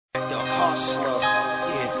hustler,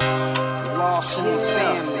 yeah, lost in the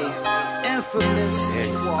family, infamous, you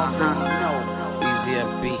already know. Easy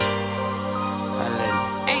FB,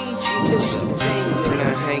 Pistol banging,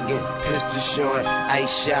 blunt hanging, pistol showing,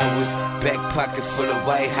 ice showers, back pocket full of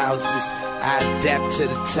White Houses. I adapt to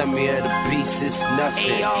the tummy of the beast, it's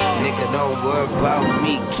nothing. Nigga, don't worry about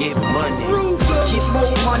me, get money. Get more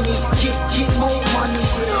money, get more money,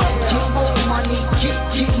 get more money, get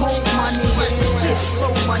more money. This slow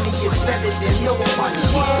money is better than no money.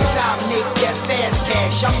 But I make that fast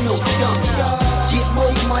cash, I'm no dummy. Get more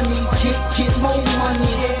money, get more money,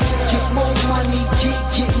 get more money,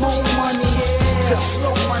 get more money. Cause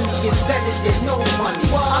slow money is better than no money.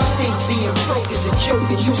 I think being broke is a joke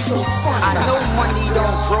and you so funny. I know money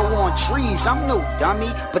don't grow on trees, I'm no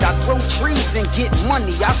dummy. But I grow trees and get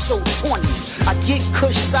money, I sold 20s. I get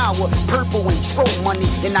kush sour, purple and dro money.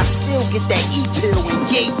 And I still get that E-pill and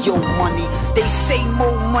yayo money. They say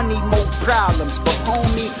more money, more problems. But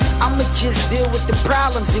homie, I'ma just deal with the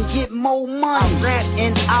problems and get more money. I rap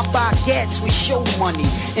and I buy gats with show money.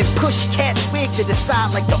 And push cats wig to the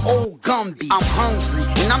side like the old Gumbies. I'm hungry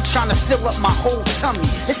and I'm trying to fill up my whole tummy.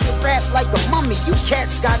 It's a rap like a mummy, you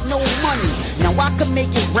cats got no money. Now I can make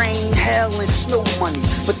it rain, hell and snow money.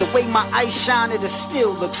 But the way my eyes shine, it'll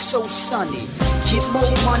still look so sunny. Get more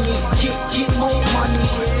money, get more money,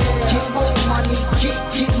 get more money,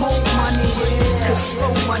 get more money. Cause slow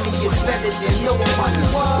money is better than no money.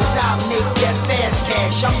 But I make that fast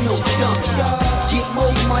cash, I'm no dummy. Get more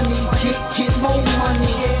money, get more money,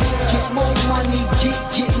 get more money,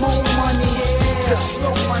 get more money. Cause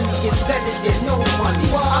slow money is better than no money.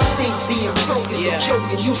 I think being broke is a joke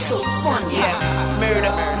and you so funny.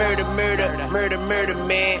 Murder,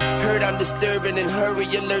 man. Heard I'm disturbing and hurry,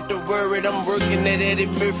 alert the word. I'm working at Eddie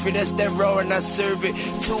Murphy, that's that raw and I serve it.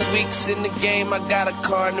 2 weeks in the game, I got a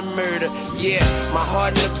car in the murder. Yeah, my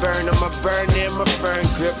heart in the burner, my burner and my firm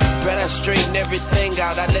grip. Bet I straighten everything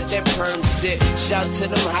out, I let that perm sit. Shout to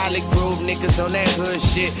them Holly Grove niggas on that hood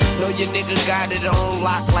shit. Know your nigga got it on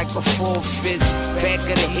lock like a full fist. Back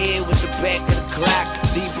of the head with the back of the clock.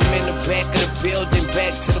 Leave him in the back of the building,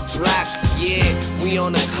 back to the block. Yeah, we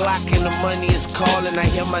on the clock and the money is calling. I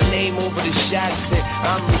hear my name over the shots and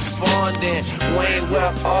I'm responding. Wayne, where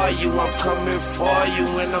are you? I'm coming for you.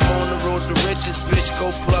 And I'm on the road to riches, bitch, go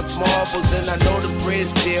pluck marbles. And I know the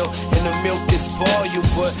bread's still and the milk is spoiled.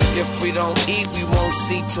 But if we don't eat, we won't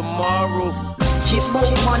see tomorrow. Get more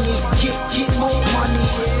money, get more money,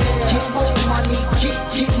 get more money,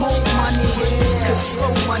 get more money. Cause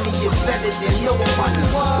slow money is better than no money.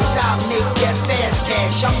 But I make that fast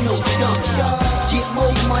cash, I'm no dummy. Get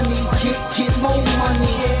more money, get more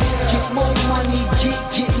money, get more money,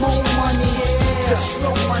 get more money. Cause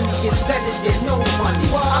slow money is better than no money.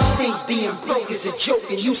 I think being broke is a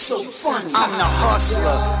joke and you so funny. I'm the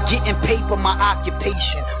hustler, getting paper my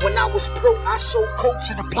occupation. When I was broke, I sold coke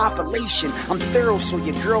to the population. I'm thorough, so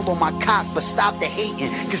your girl on my cock, but stop the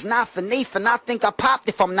hating. Cause not for Nathan, I think I popped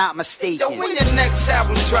if I'm not mistaken. Yo, when the next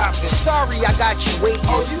album dropping? Sorry, I got you waiting.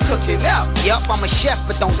 Oh, you cooking up? Yup, I'm a chef,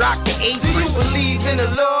 but don't rock the apron. Do you believe in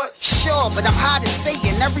the Lord? Sure, but I'm hot as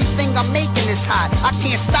Satan. Everything I'm making is hot. I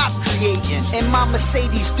can't stop creating. And my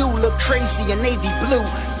Mercedes do look crazy in navy blue.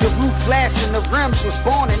 The roof glass and the rims was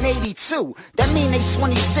born in 82. That mean they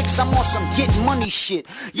 26, I'm on some get money shit.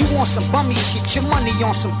 You on some bummy shit, your money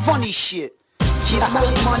on some funny shit. Get more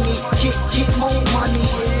money, get more money,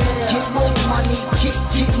 get more money, get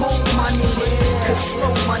more money. Cause slow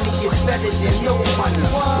money is better than no money.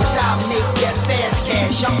 But I make that fast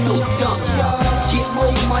cash, I'm no dummy.